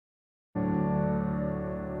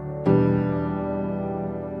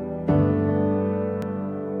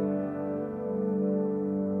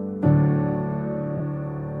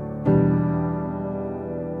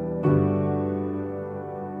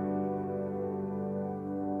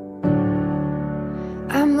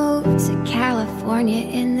moved to California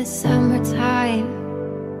in the summertime.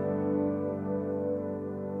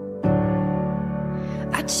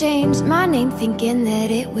 I changed my name thinking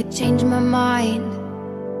that it would change my mind.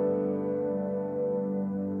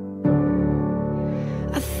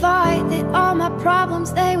 I thought that all my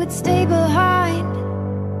problems, they would stay behind.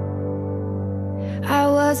 I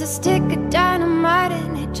was a stick of dynamite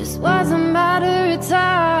and it just was a matter of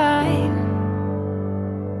time.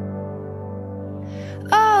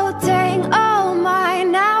 Oh dang, oh my,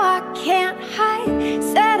 now I can't hide.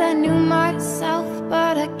 Said I knew myself,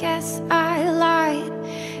 but I guess I lied.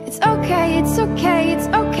 It's okay, it's okay, it's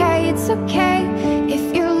okay, it's okay.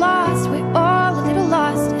 If you're lost, we're all a little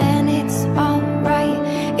lost, and it's alright.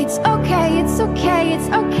 It's okay, it's okay, it's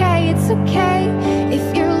okay, it's okay.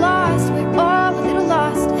 If you're lost, we're all a little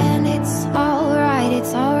lost, and it's alright,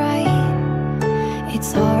 it's alright.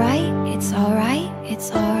 It's alright, it's alright,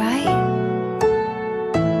 it's alright.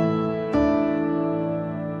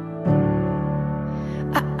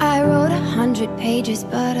 I wrote 100 pages,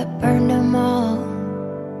 but I burned them all.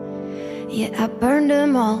 Yeah, I burned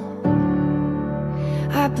them all.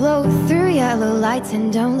 I blow through yellow lights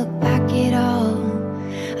and don't look back at all.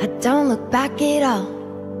 I don't look back at all.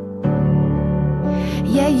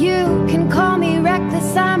 Yeah, you can call me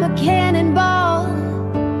reckless, I'm a cannonball.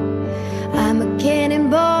 I'm a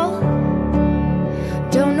cannonball.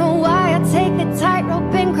 Don't know why I take the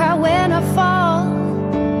tightrope and cry when I fall.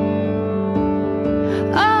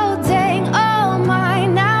 Oh dang, oh my,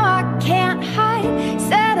 now I can't hide.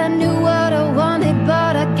 Said I knew what I wanted,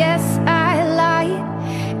 but I guess I lied.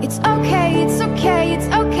 It's okay, it's okay, it's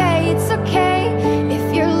okay, it's okay.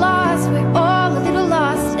 If you're lost, we're all a little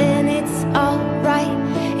lost, and it's alright.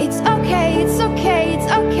 It's okay, it's okay,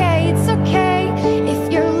 it's okay, it's okay.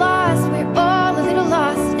 If you're lost, we're all a little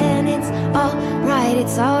lost, and it's alright,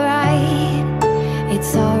 it's alright.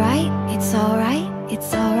 It's alright, it's alright,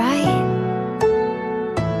 it's alright.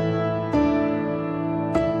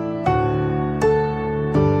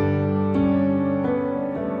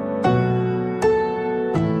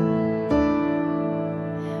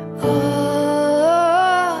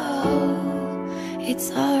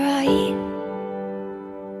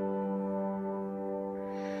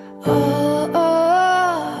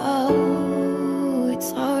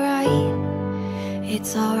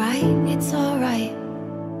 It's alright, it's alright.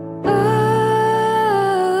 Oh,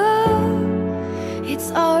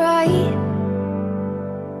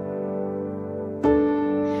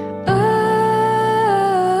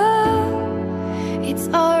 it's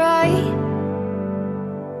alright.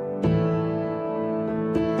 Oh,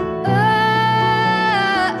 it's alright.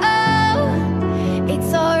 Oh,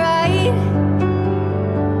 it's alright.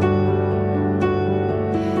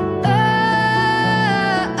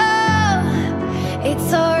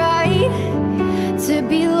 It's alright to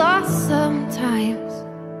be lost sometimes.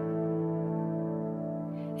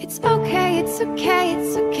 It's okay, it's okay,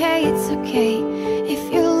 it's okay, it's okay.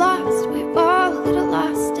 If you're lost, we're all a little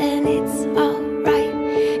lost, and it's alright.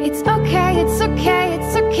 It's okay, it's okay,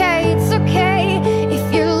 it's okay, it's okay.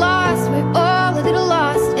 If you're lost, we're all a little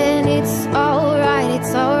lost, and it's alright,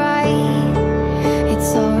 it's alright.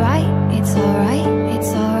 It's alright, it's alright,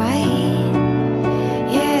 it's alright.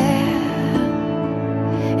 Yeah.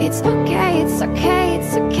 It's okay, it's okay,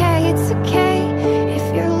 it's okay, it's okay. If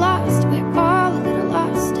you're lost,